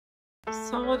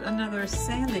Sold another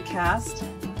Sandicast.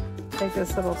 Take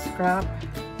this little scrap.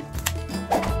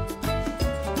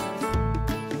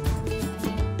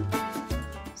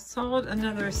 Sold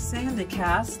another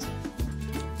Sandicast,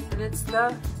 and it's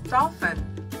the Dolphin.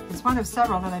 It's one of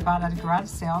several that I bought at a garage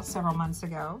sale several months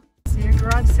ago. See a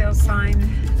garage sale sign.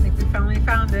 I think we finally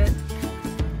found it.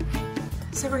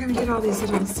 So we're gonna get all these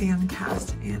little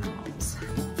Sandicast animals.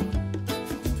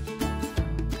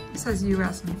 It says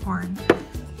US and foreign,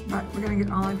 but we're gonna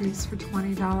get all of these for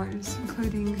 $20,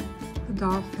 including the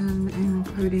dolphin and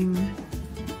including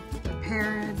the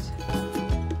parrot.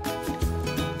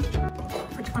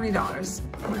 For $20,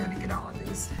 we're gonna get all of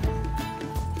these.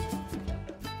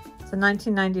 It's a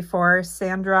 1994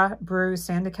 Sandra Brew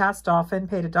Sandicast Dolphin.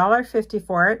 Paid $1.50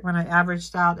 for it when I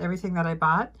averaged out everything that I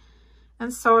bought,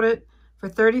 and sold it for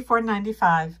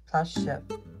 $34.95 plus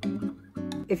ship.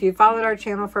 If you followed our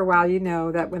channel for a while, you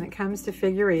know that when it comes to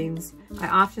figurines, I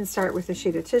often start with a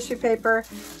sheet of tissue paper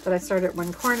that I start at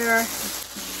one corner,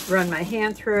 run my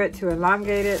hand through it to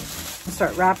elongate it, and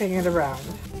start wrapping it around.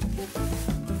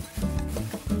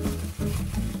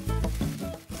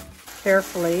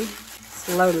 Carefully,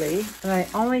 slowly, and I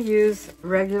only use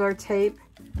regular tape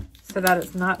so that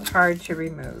it's not hard to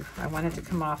remove. I want it to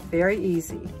come off very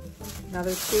easy.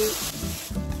 Another sheet.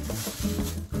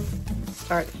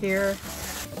 Start here.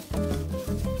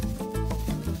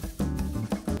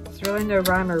 There's really no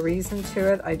rhyme or reason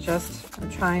to it. I'm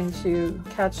trying to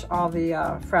catch all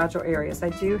the fragile areas. I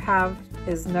do have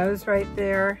his nose right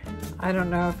there. I don't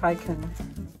know if I can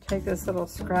take this little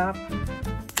scrap.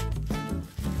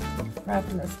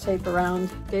 Wrapping this tape around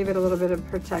gave it a little bit of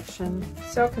protection.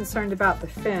 Still concerned about the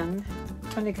fin.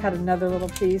 I'm going to cut another little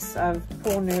piece of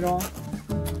pool noodle.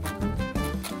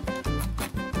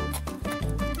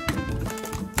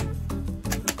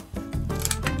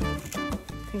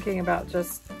 Thinking about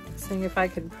just seeing if I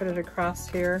can put it across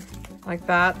here like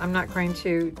that. I'm not going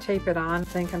to tape it on. I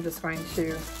think I'm just going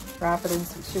to wrap it in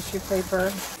some tissue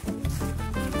paper.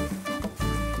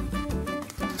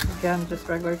 Again, just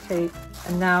regular tape.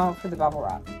 And now for the bubble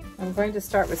wrap. I'm going to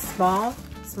start with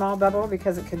small bubble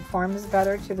because it conforms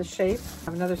better to the shape. I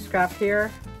have another scrap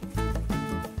here.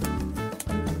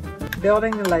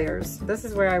 Building the layers. This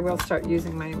is where I will start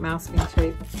using my masking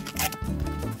tape.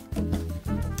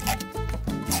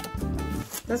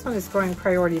 This one is going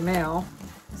priority mail.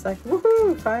 It's like,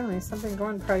 woohoo, finally something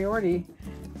going priority.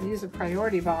 I use a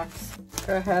priority box.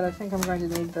 Go ahead, I think I'm going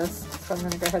to need this. So I'm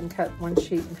going to go ahead and cut one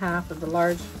sheet in half of the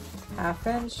large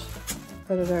 1/2 inch.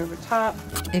 Put it over top.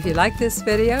 If you like this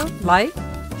video, like,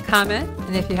 comment,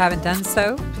 and if you haven't done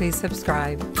so, please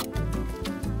subscribe.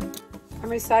 I'm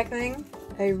recycling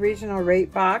a regional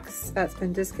rate box that's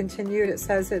been discontinued. It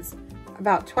says it's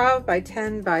about 12 by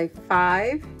 10 by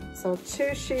 5. So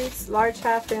 2 sheets, large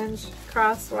 1/2 inch,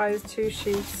 crosswise 2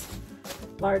 sheets,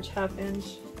 large 1/2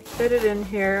 inch. Fit it in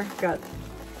here. Got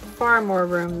far more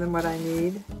room than what I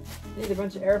need. Need a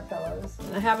bunch of air pillows.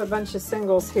 And I have a bunch of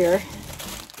singles here.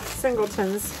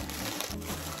 Singletons.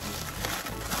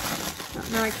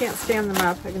 No, I can't stand them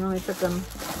up. I can only put them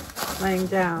laying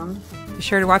down. Be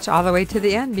sure to watch all the way to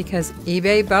the end because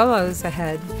eBay BOLOs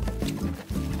ahead.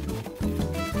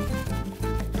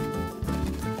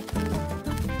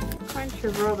 I'm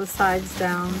going to roll the sides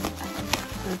down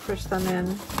and push them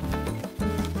in.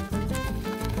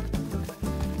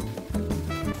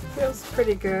 Feels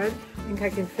pretty good. I think I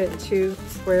can fit 2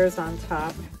 squares on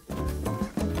top.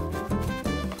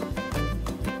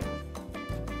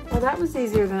 Well, that was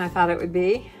easier than I thought it would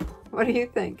be. What do you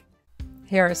think?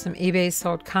 Here are some eBay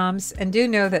sold comps, and do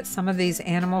know that some of these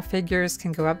animal figures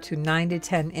can go up to 9 to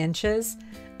 10 inches.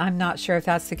 I'm not sure if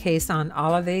that's the case on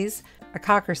all of these. A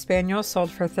Cocker Spaniel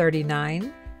sold for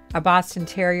 $39. A Boston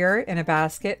Terrier in a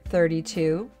basket,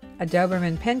 $32. A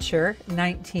Doberman Pinscher,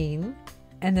 $19.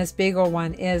 And this Beagle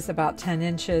one is about 10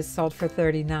 inches, sold for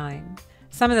 $39.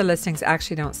 Some of the listings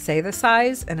actually don't say the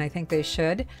size, and I think they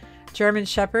should. German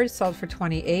Shepherd sold for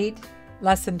 $28,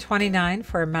 less than $29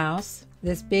 for a mouse.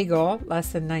 This Beagle,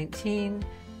 less than $19.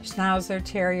 Schnauzer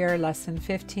Terrier, less than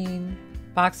 $15.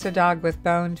 Boxer Dog with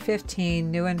bone, $15,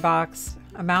 new in box.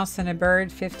 A Mouse and a Bird,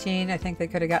 $15. I think they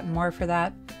could have gotten more for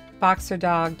that. Boxer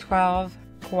Dog, $12.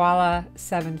 Koala,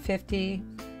 $7.50.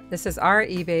 This is our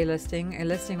eBay listing, a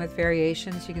listing with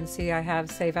variations. You can see I have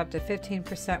save up to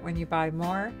 15% when you buy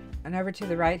more. And over to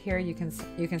the right here, you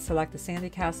can select the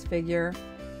Sandicast figure,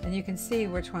 and you can see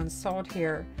which one's sold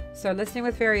here. So listing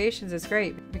with variations is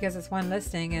great because it's one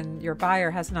listing and your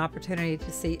buyer has an opportunity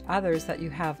to see others that you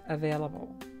have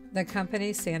available. The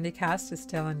company Sandicast is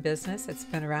still in business. It's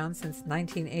been around since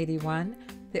 1981.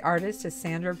 The artist is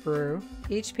Sandra Brew.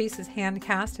 Each piece is hand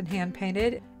cast and hand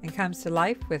painted and comes to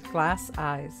life with glass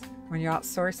eyes. When you're out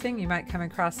sourcing, you might come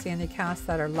across Sandicasts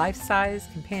that are life-size,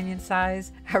 companion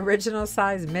size, original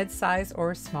size, mid-size,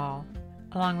 or small.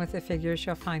 Along with the figures,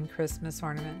 you'll find Christmas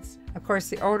ornaments. Of course,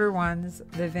 the older ones,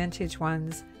 the vintage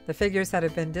ones, the figures that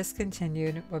have been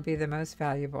discontinued will be the most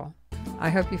valuable. I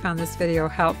hope you found this video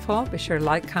helpful. Be sure to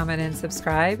like, comment, and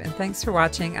subscribe. And thanks for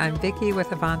watching. I'm Vicki with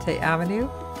Avante Avenue,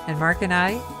 and Mark and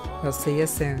I will see you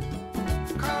soon.